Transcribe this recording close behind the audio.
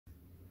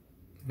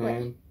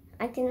And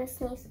I'm gonna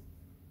sneeze.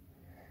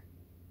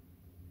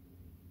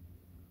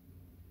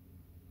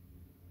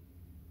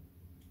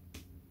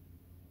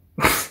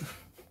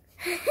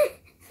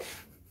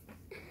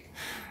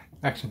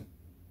 action.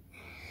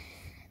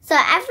 So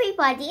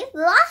everybody,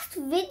 last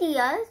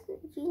video,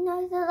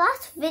 the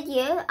last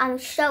video I'm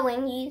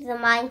showing you the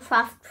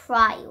Minecraft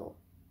trial.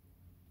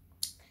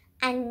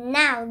 And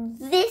now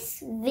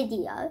this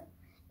video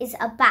is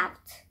about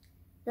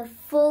the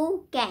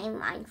full game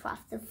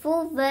Minecraft, the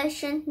full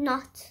version,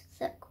 not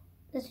the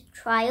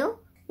trial.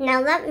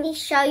 Now let me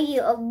show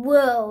you a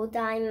world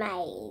I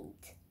made.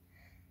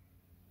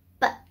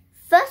 But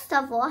first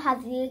of all,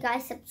 have you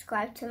guys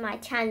subscribed to my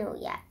channel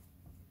yet?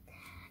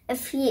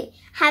 If you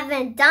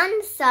haven't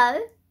done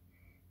so,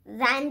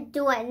 then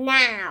do it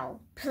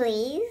now,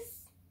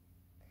 please.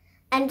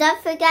 And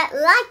don't forget,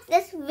 like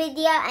this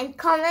video and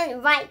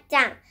comment right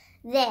down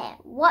there.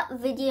 What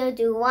video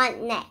do you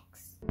want next?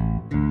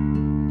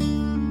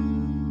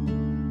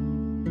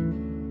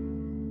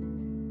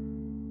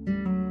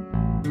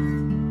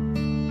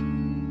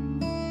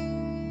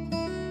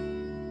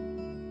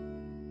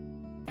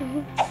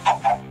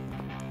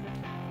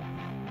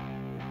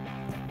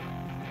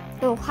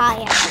 Oh, hi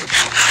everyone.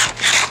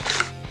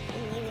 I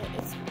need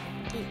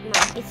to eat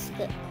my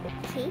biscuit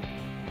cookie.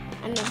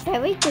 I'm a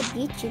very good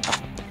YouTuber,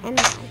 am I?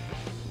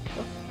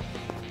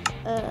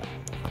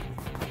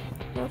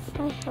 If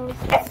I hold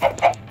this,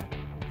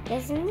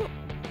 doesn't it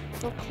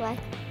look like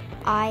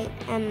I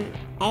am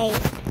a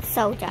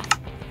soldier?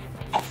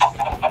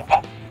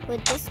 We're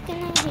just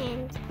gonna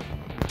hand.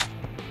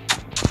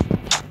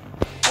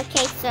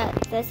 Okay, so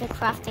there's a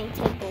crafting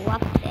table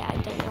up there. I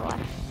don't know what.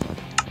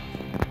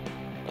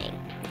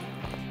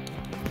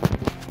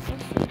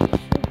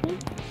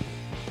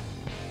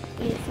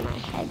 Move my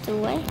head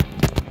away.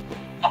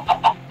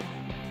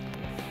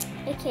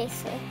 Okay,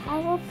 so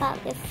how about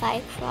if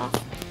I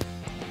craft?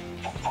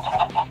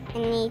 I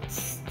need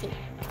sticks.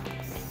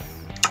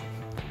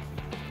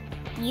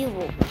 You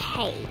will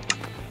pay.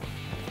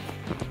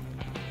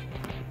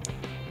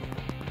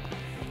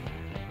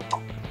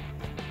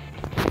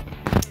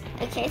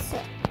 Okay, so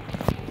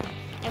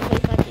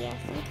everybody, I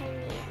think I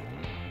need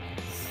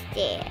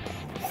stairs.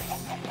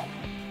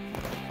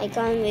 I'm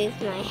gonna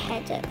move my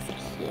head over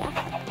here.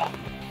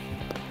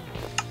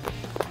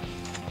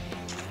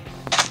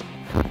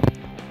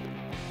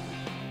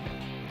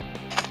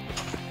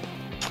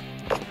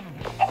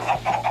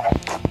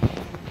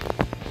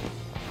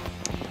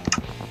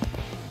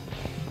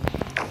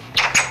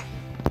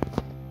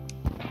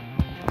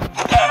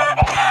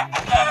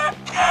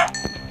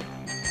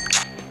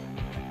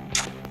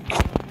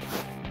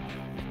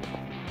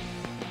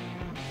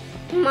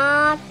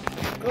 My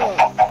God.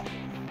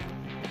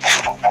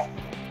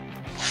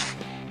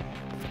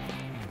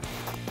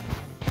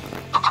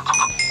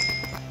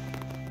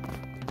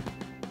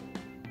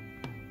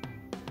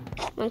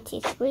 One,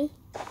 two, three.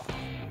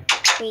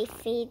 Free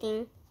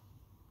feeding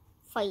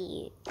for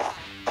you.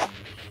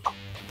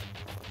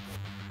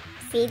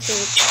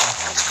 Feeding.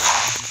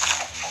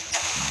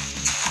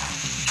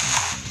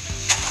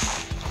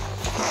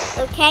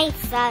 Okay,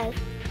 so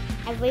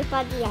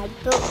everybody, I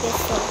built this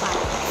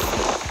survival.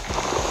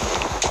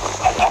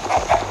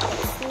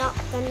 It's not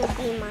gonna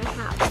be my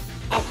house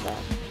ever.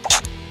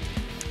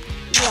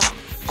 Yes,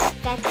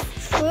 that's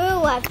true,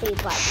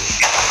 everybody.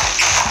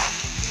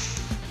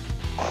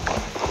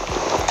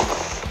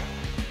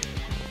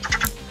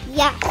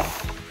 Yes,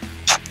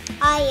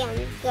 I am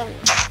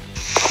gonna.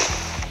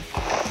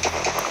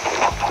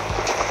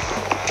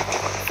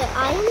 So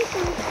I am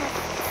gonna have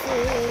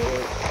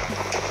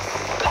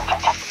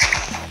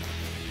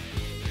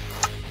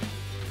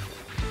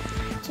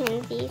to turn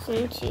these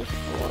into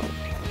 4.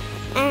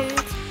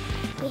 And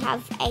we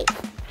have 8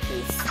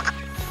 pieces.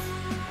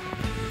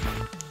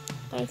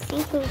 I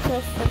think we'll go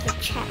for the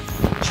chest.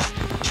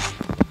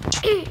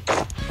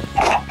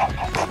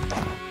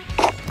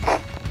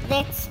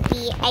 Let's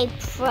be a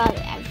pro,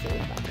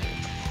 everybody.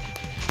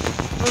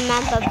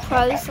 Remember,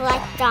 pros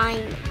like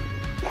diamonds.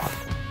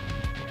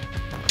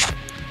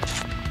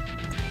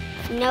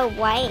 No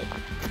way.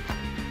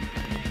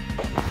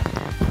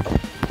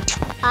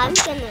 I'm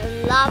gonna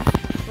love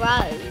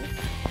pros.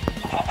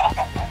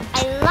 I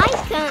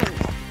like them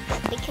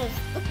because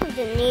look at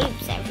the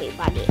noobs,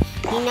 everybody.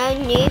 You know,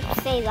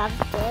 noobs, they love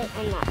dirt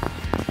and that.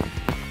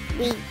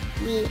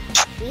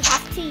 We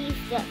have to use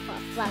dirt for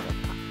flower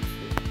pots.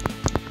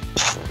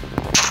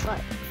 For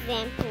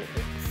example,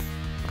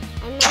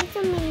 I made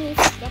so many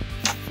steps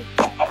to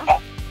get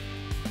up.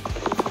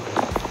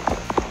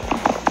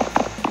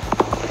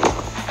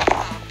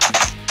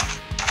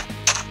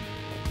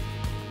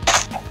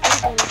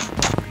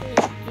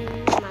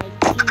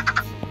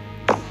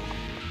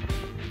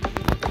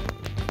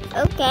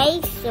 Okay,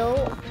 so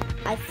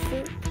I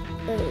think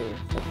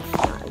it's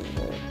not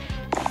good.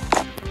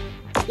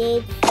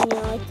 It's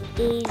not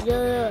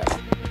either.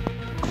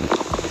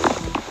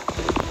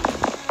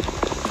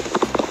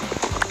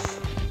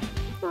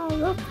 Oh,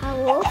 look how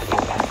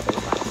awesome.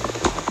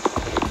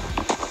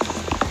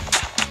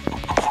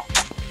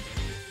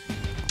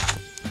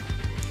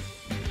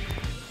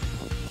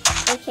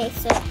 Okay,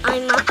 so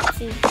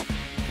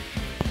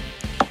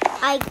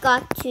I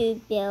got to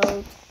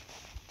build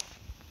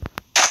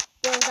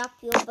up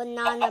your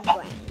banana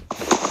brain.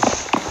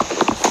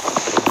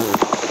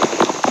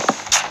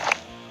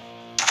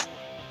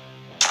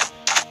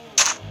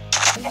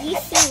 Have you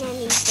seen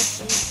any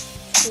different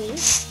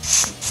trees?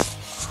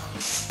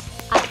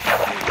 I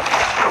see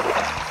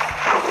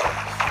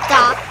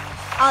dark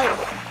oak.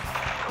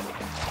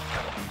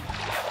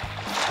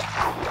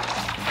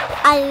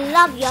 I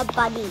love your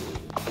body.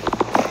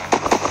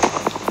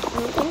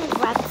 I'm gonna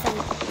grab some.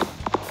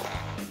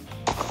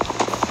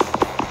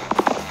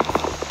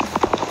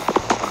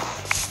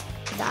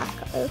 Dark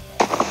oak.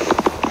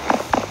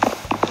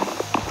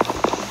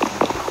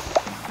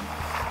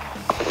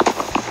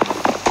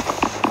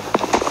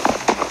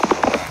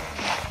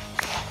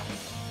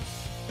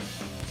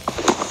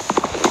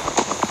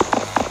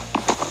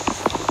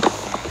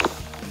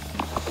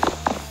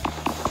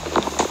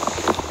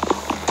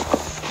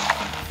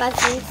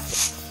 Fuzzies.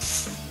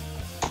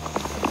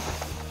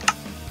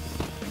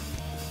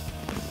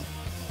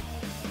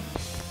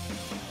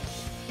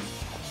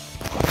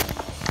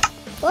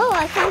 Whoa,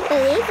 I can't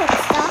believe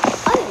it's dark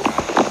oak.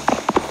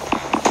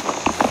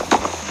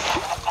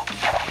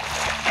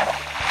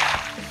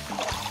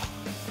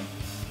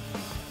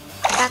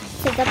 Back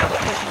to the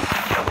point.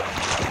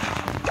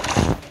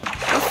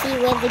 Let's see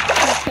where the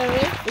creeper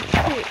is. The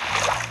creep.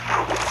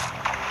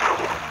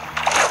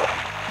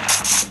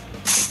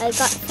 I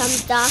got some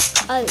dark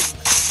oak.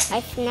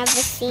 I've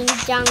never seen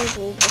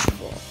jungle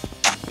before.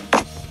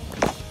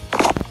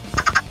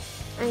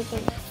 I'm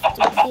gonna have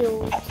to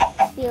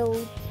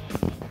build.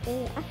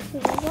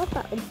 Actually, what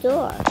about a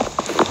door?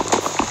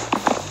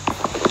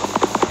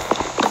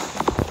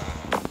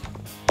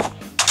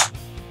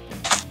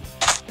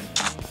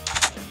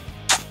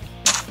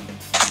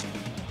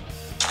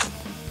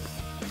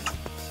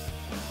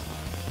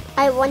 I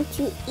want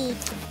to eat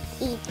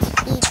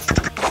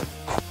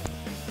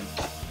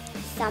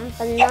some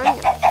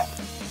bananas.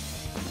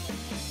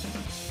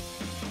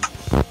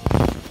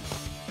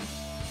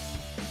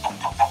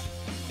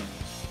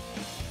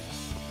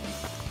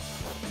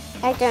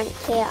 I don't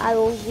care, I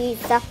will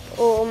use up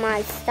all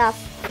my stuff.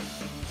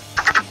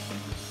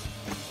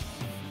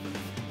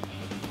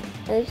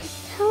 It's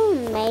so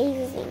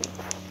amazing.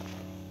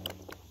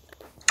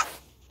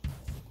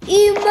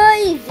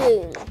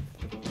 Amazing!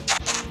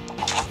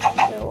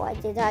 So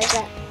what did I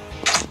get?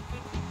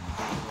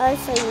 Oh,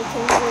 so you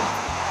can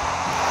do.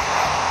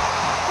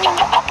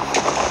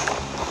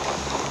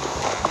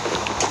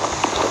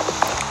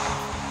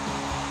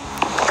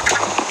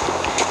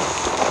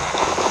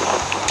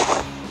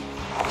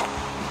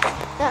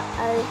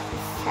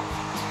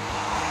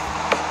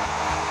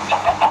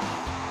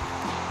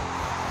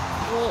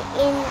 We're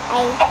in a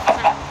house.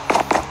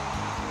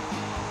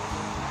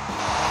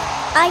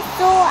 I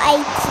saw a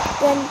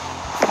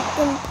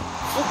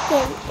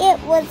chicken. It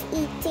was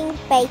eating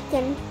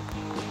bacon.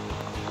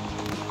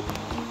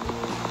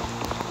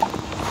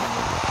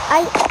 I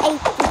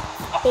ate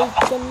the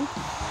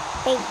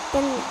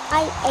bacon.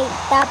 I ate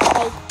that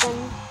bacon.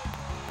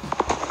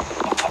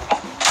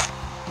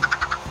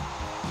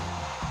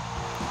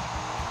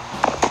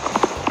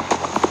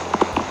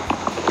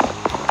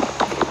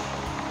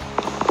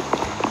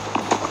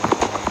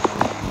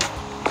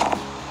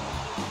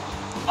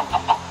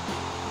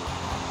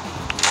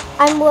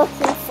 I'm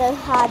working so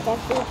hard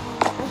every day.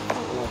 I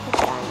can't make a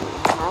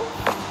diamond house.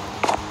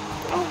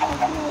 I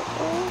have no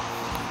earth.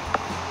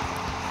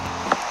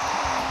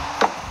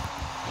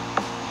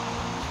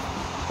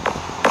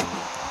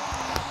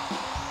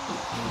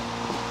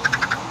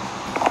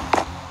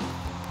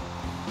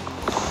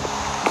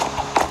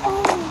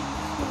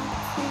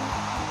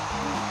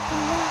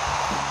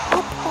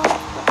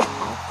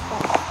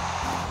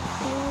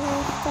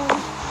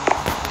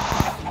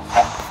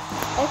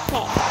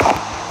 Okay.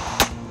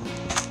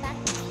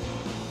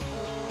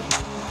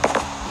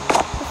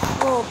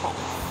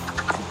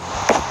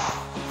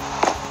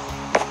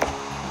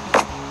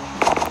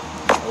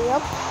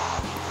 Yep,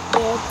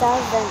 it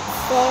doesn't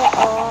say,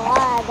 or I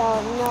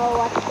don't know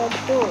what to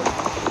do.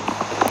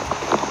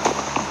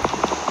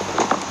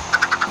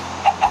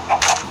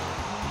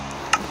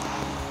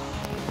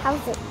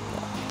 How's it?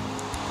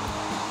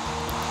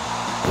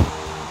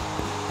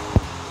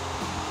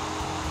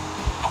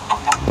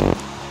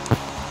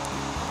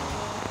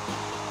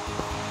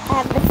 I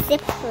have a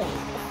sibling.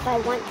 If I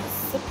want a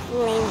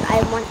sibling, I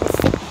want a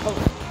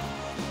sibling.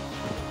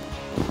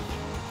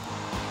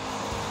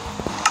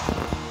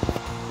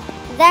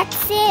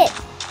 That's it.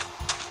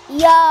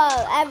 Yo,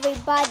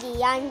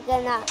 everybody, I'm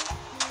gonna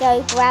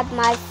go grab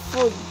my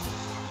food.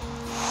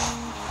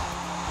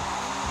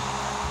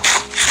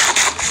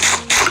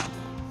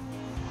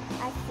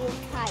 I feel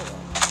tired.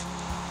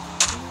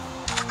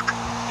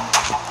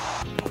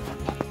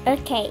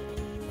 Okay,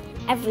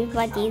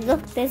 everybody,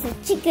 look, there's a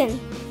chicken.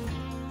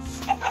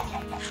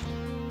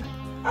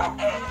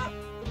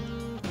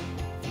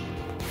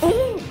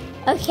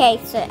 Okay,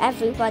 so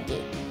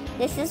everybody,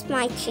 this is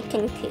my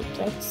chicken coop.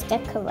 Let's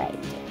decorate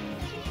it.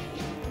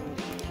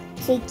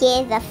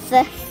 Together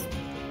first.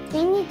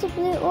 he need a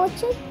blue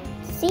orchid?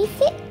 See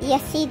fit?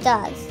 Yes, he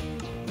does.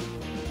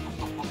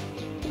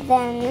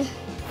 Then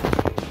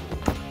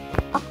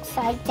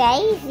oxide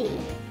daisy.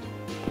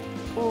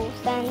 Oh,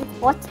 then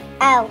what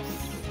else?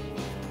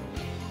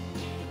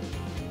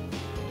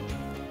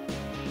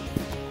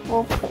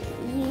 We'll put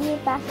you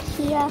back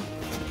here.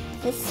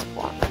 This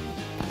one.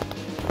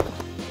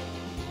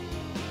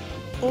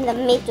 In the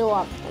middle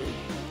of them.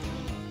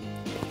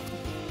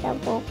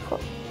 Then we'll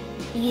put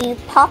you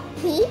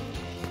Poppy.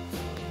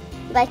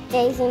 Like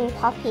Daisy and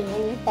Poppy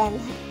and Ben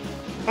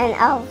and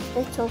Elf's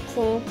Little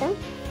Kingdom.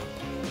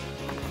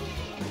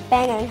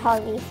 Ben and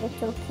Holly's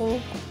Little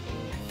Kingdom.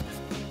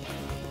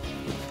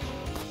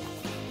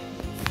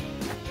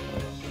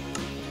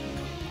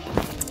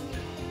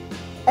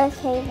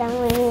 Okay,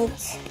 then we need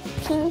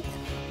pink.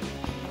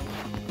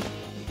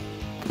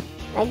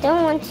 I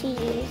don't want to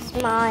use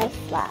my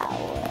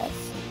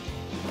flowers.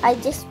 I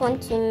just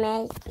want to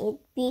make it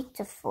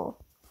beautiful.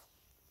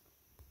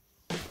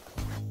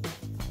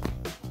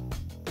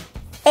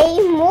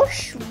 A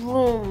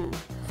mushroom.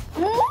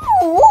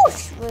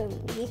 Mushroom.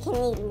 You can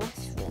eat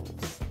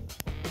mushrooms.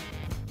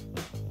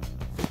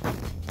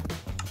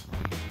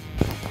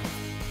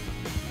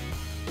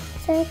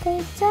 So they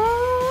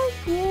dog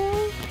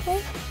you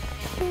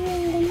in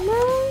the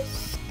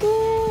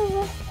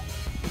mascara.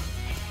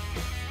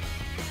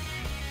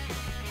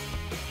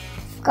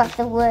 Forgot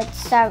the word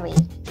sorry.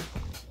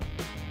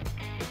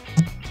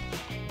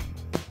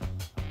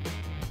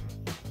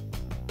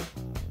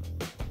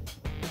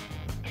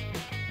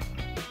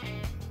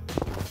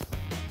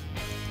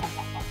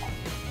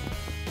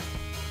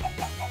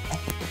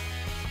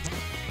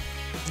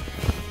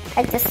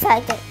 I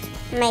decided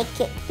to make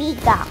it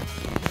bigger.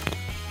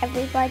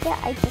 Everybody,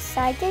 I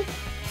decided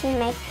to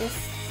make this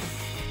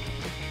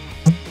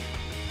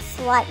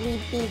slightly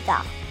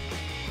bigger.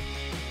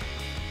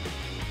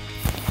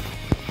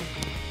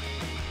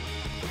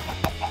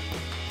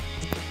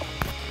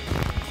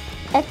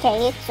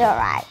 Okay, it's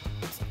alright.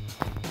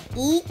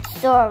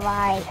 It's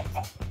alright.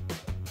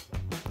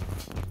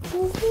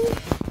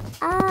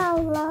 I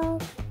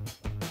love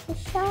the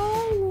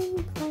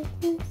shining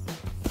brightness.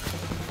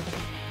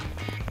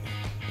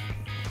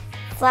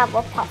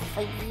 Flower pot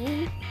for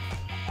you.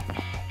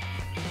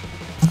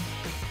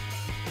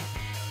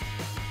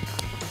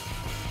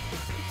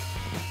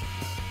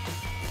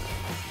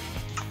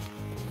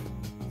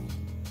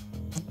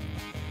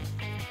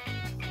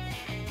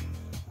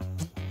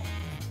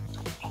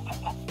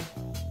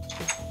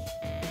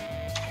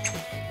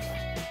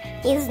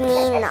 Is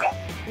Nina.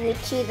 You're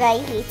too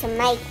lazy to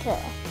make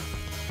her.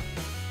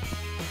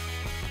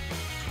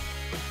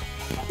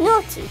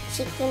 Naughty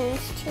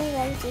chicken's too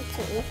lazy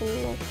to even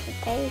make a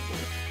baby.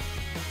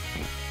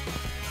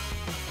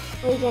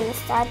 We're gonna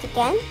start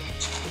again.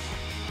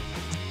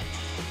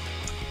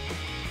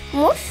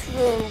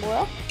 Mushroom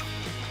work.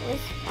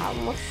 Where's our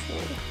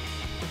mushroom?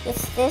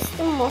 Is this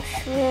the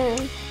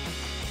mushroom?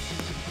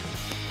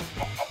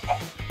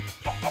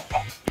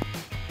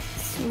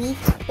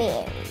 Sweet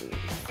berries.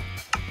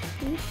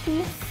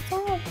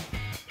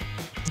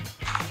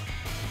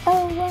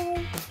 Oh,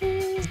 why to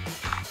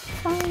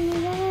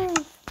find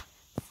love,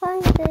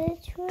 find the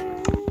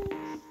truth.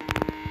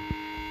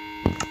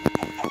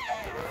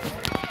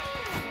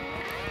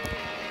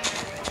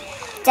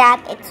 Dad,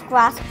 it's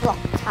grass block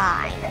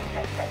time.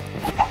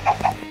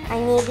 I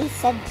nearly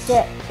said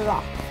dirt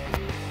block.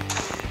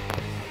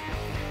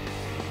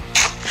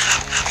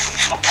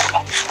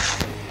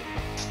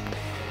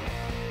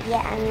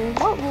 Yeah, and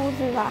what will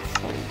the last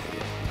one be?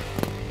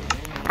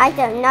 I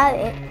don't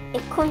know.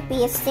 It could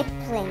be a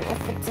sibling.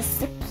 If it's a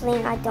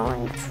sibling, I don't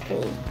want a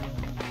tree.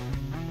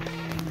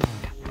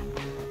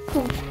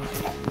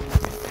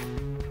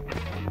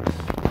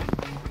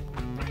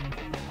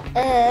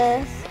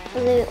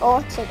 Blue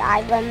orchid,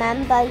 I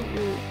remember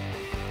you.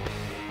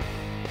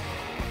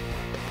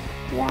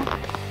 Yeah.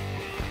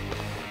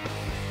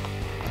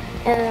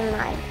 Oh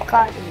my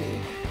god.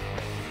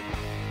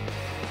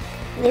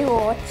 Blue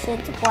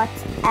orchid, what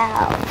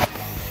else?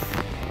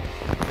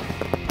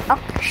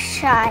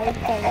 Oxide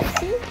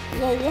daisy.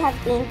 Yeah, you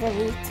have been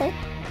deleted.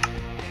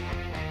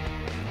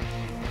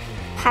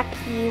 Pack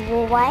you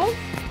away.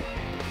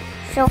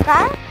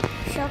 Sugar?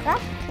 Sugar?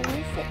 Can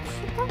you fit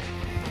sugar?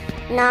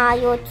 Nah,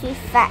 you're too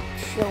fat,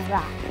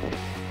 sugar.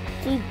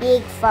 Too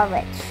big for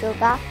it,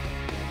 sugar.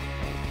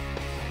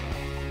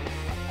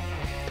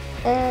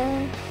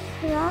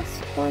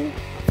 Last one.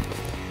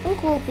 I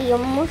think will be a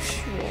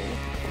mushroom.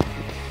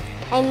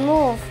 I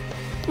move.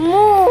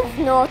 Move,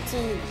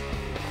 naughty.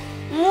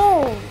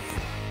 Move.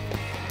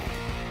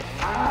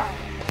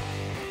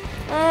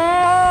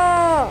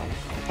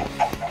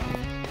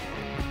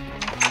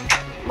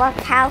 What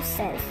cow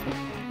says?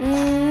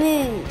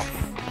 Move.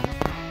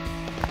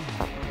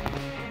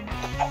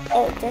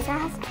 Oh, does it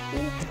have to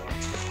be?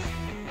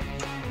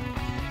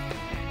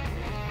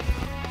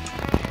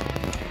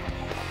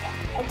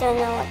 I don't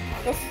know what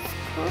this is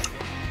called.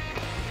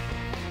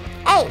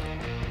 Hey,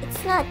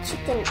 it's not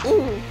chicken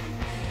in.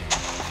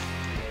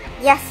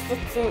 Yes,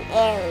 it's an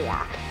area.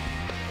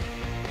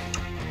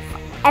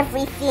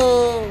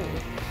 everything.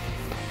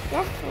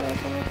 Yes, we're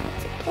gonna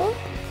put it there,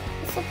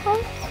 I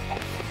suppose.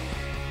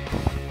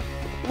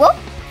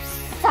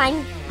 Whoops,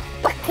 I'm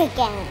back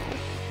again.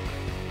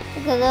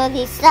 Look at all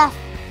this stuff.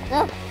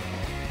 Look.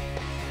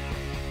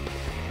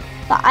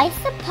 But I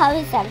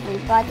suppose,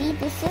 everybody,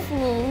 this is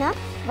Nina,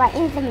 right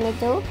in the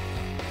middle.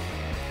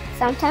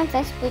 Sometimes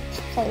I switch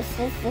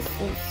places. This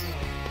is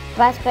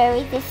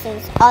Raspberry, this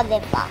is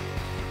Oliver.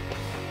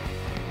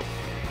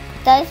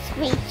 Those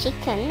 3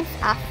 chickens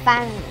are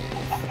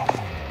families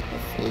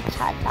with each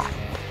other.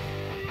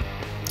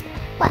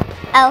 What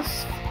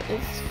else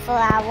is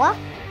Flower?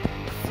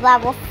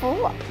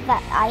 Flowerful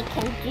that I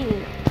can do.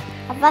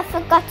 Have I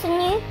forgotten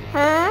you?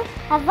 Huh?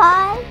 Have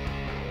I?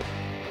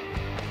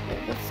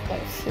 This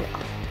goes here.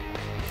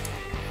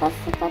 Have I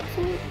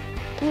forgotten you?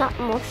 Not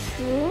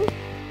Mushroom.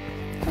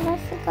 Have I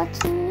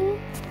forgotten you?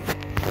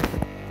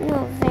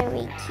 You're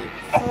very cute,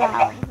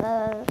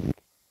 Flower.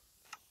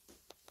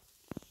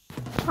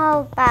 How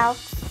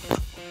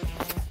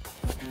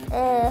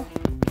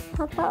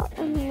about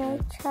in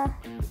nature?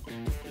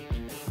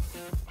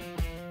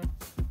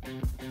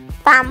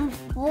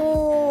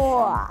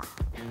 Bamboo.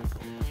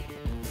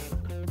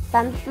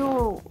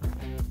 Bamboo.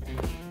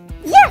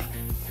 Yes!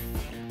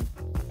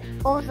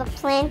 All the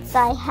plants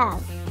I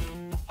have.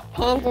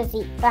 Pandas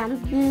eat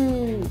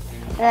bamboo.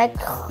 They're like,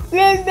 I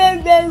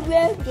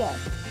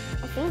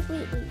think we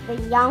eat the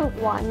young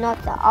one,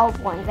 not the old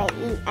one. They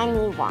eat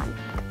anyone.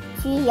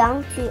 Too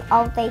young, too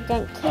old, they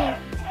don't care.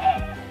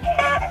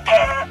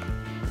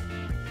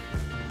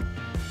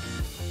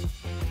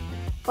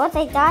 What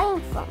are they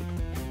dying from?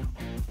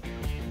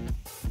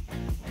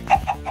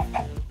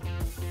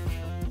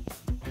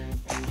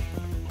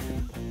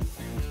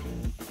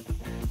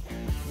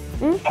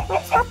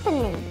 What's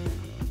happening?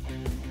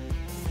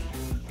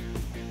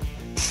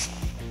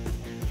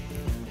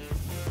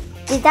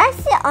 Did I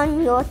sit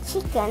on your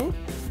chicken?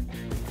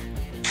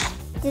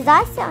 Did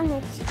I sit on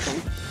your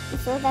chicken?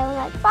 So they were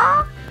like,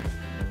 bah!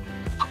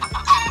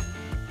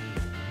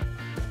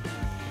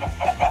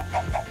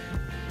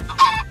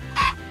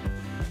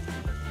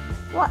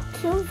 What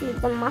killed you,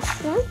 the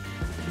mushroom?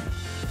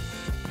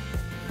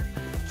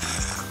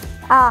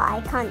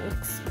 I can't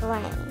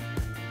explain.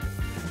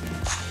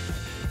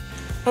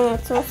 And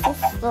it's also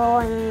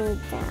slowing me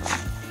down.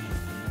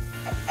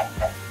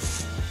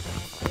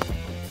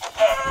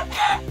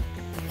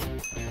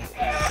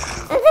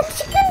 And the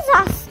chickens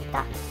are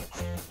stuck.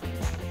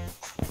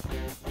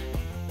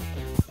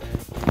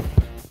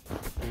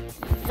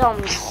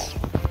 Zombies.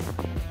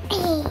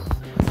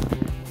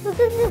 Look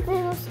at the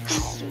little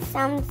squishy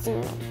sounds in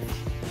it.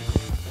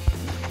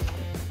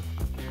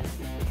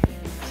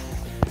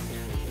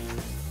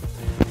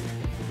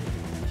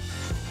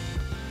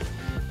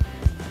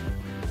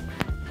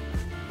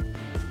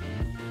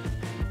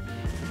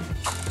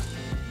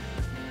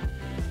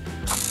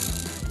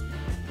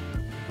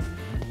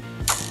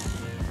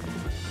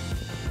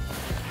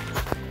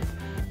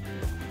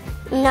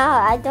 No,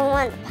 I don't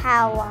want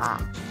power.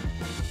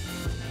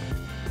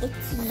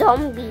 It's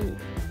zombie.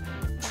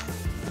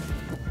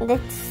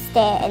 Let's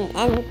stare in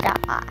Ender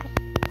Eye.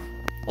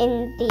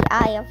 In the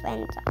eye of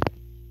Ender.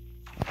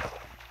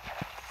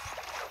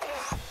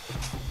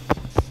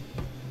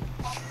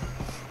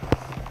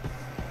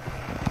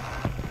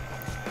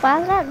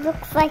 Wow, that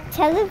looks like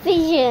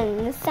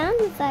television. It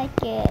sounds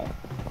like it.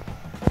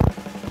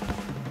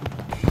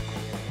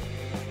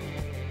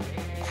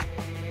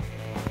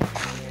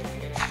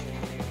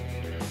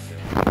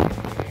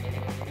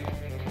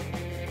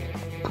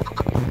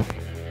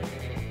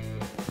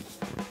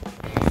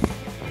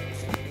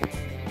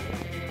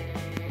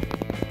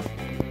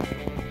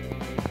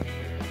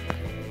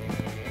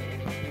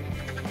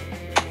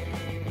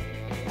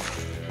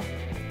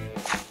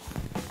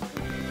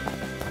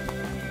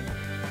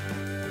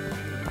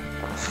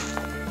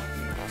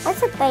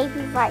 There's a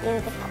baby right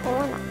in the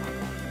corner.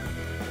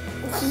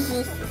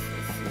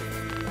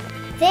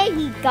 There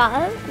you go.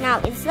 Now,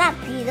 is that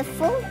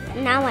beautiful?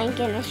 Now I'm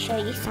going to show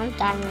you some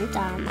diamond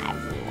armor,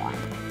 everyone.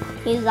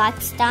 Who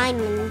likes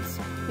diamonds?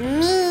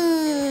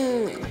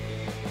 Me!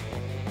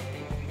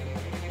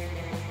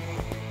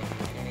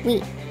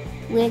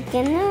 We're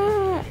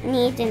gonna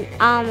need an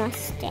armor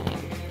stand.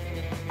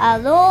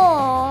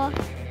 Hello?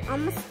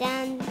 Armor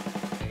stand.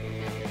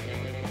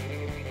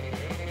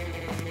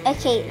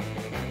 Okay.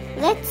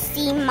 Let's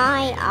see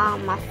my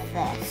armor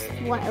first,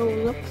 what it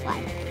will look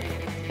like.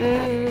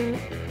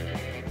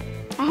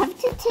 I have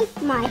to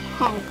take my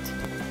head.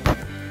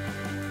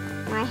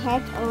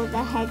 Oh,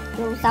 the head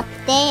goes up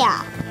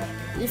there.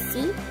 You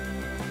see?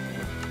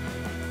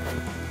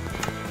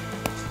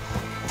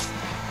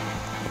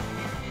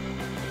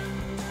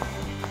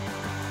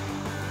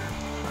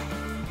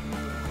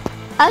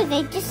 Oh,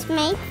 they just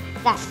made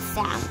that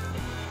sound.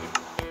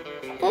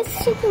 Those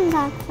chickens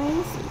are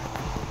crazy.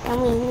 And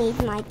we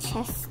need my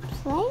chest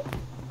plate.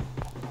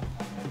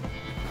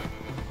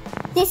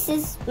 This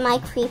is my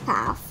creeper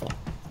outfit.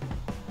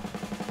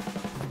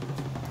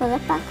 Put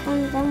it back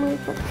on, then we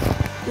put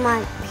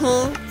my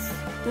pants,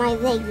 my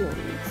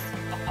leggings.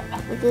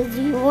 because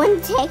you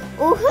wouldn't take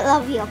all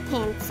of your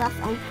pants off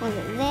and put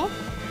it there.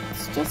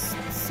 It's just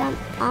some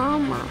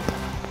armor.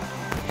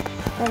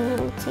 Then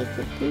you'll take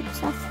your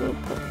boots off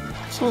and put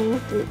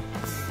chain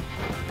boots.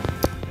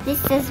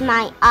 This is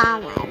my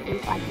armor,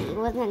 everybody. It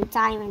wasn't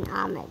diamond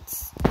armor,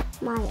 it's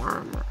my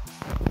armor.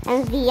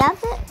 And the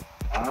other,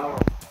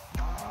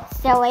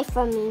 stay away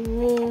from me,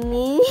 Moo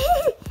Moo.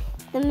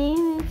 The Moo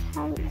Moo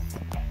color's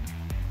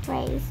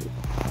crazy.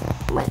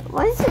 Wait,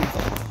 what is it?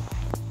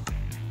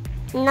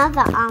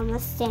 Another armor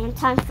stand.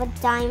 Time for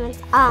diamond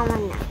armor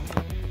now.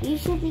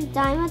 Usually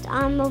diamond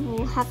armor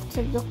will have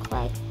to look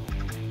like.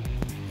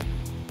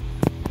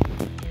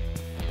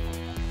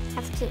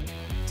 Have to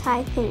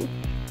type in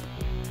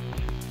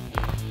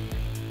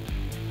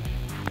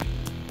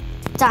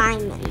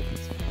diamond.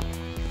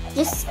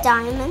 Just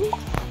diamond.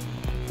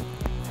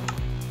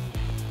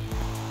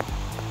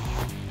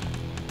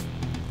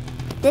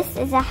 This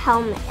is a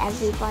helmet,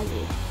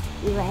 everybody.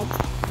 You ready?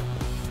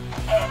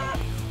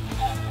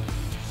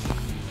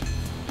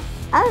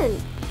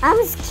 Oh, I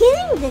was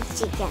killing the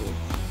chicken.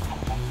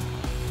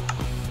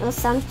 Well,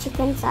 some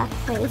chickens are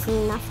crazy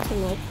enough to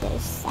make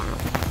those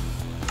sounds.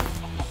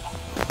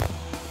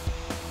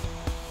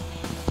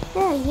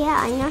 Oh yeah,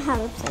 I know how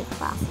to play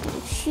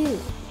crafting.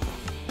 Shoot.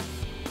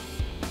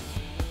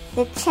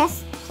 The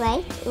chest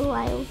plate. Oh,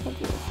 I already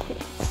put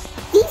it.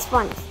 These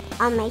ones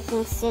are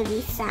making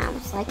silly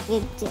sounds like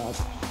they did.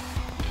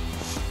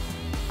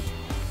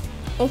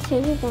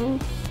 Okay, then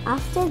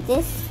after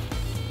this,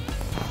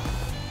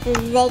 the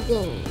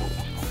leggings,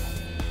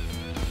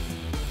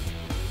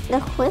 the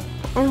whip,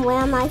 and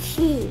wear my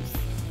shoes,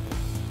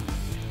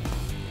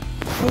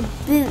 the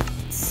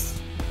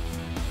boots.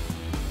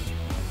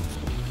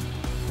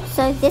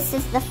 So this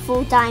is the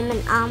full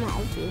diamond armor,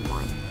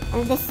 everyone,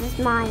 and this is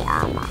my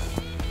armor.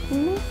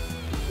 You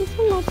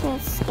can make a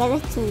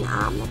skeleton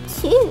armor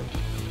too.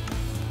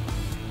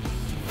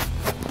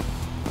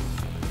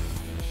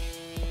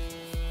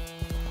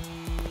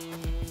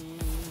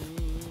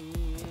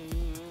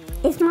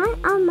 Is my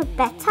armor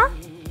better?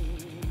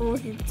 Or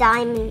the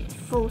diamond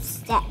full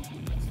set?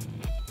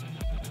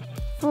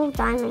 Full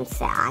diamond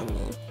set, I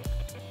mean.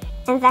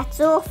 And that's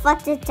all for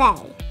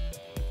today.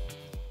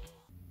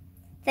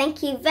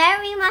 Thank you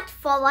very much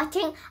for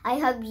watching. I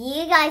hope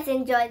you guys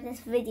enjoyed this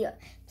video.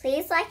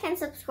 Please like and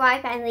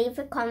subscribe and leave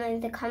a comment in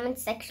the comment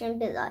section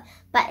below.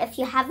 But if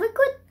you have a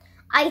good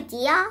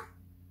idea,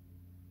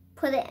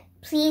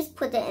 please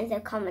put it in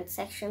the comment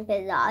section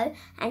below.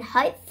 And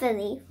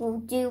hopefully we'll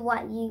do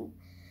what you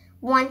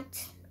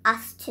want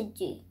us to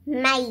do.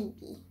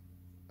 Maybe.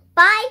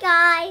 Bye,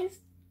 guys.